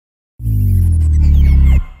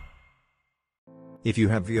If you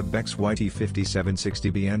have ViaBecs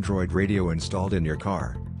YT5760B Android radio installed in your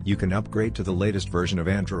car, you can upgrade to the latest version of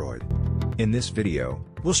Android. In this video,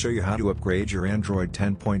 we'll show you how to upgrade your Android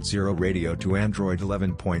 10.0 radio to Android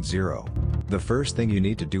 11.0. The first thing you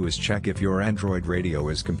need to do is check if your Android radio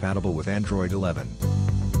is compatible with Android 11.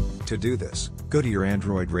 To do this, go to your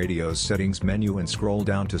Android radio's settings menu and scroll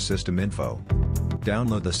down to System Info.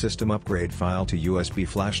 Download the system upgrade file to USB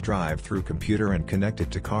flash drive through computer and connect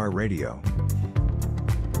it to car radio.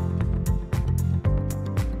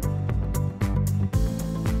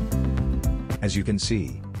 As you can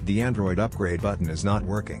see, the Android upgrade button is not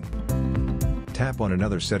working. Tap on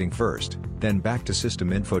another setting first, then back to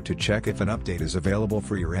System Info to check if an update is available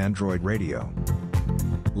for your Android radio.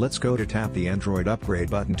 Let's go to tap the Android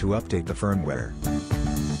upgrade button to update the firmware.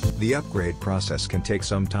 The upgrade process can take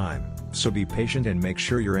some time, so be patient and make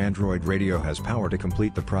sure your Android radio has power to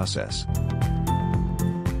complete the process.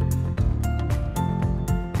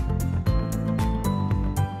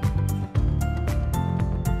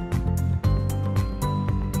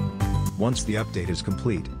 Once the update is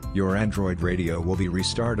complete, your Android radio will be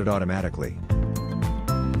restarted automatically.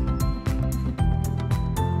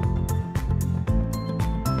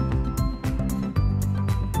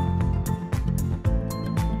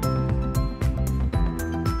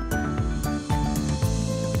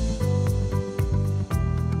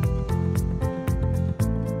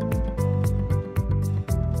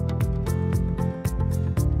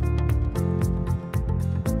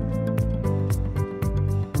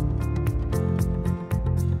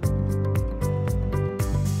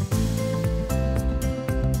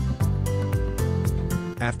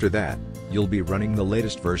 After that, you'll be running the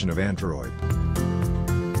latest version of Android.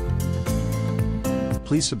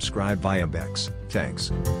 Please subscribe ViaBecs.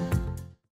 Thanks.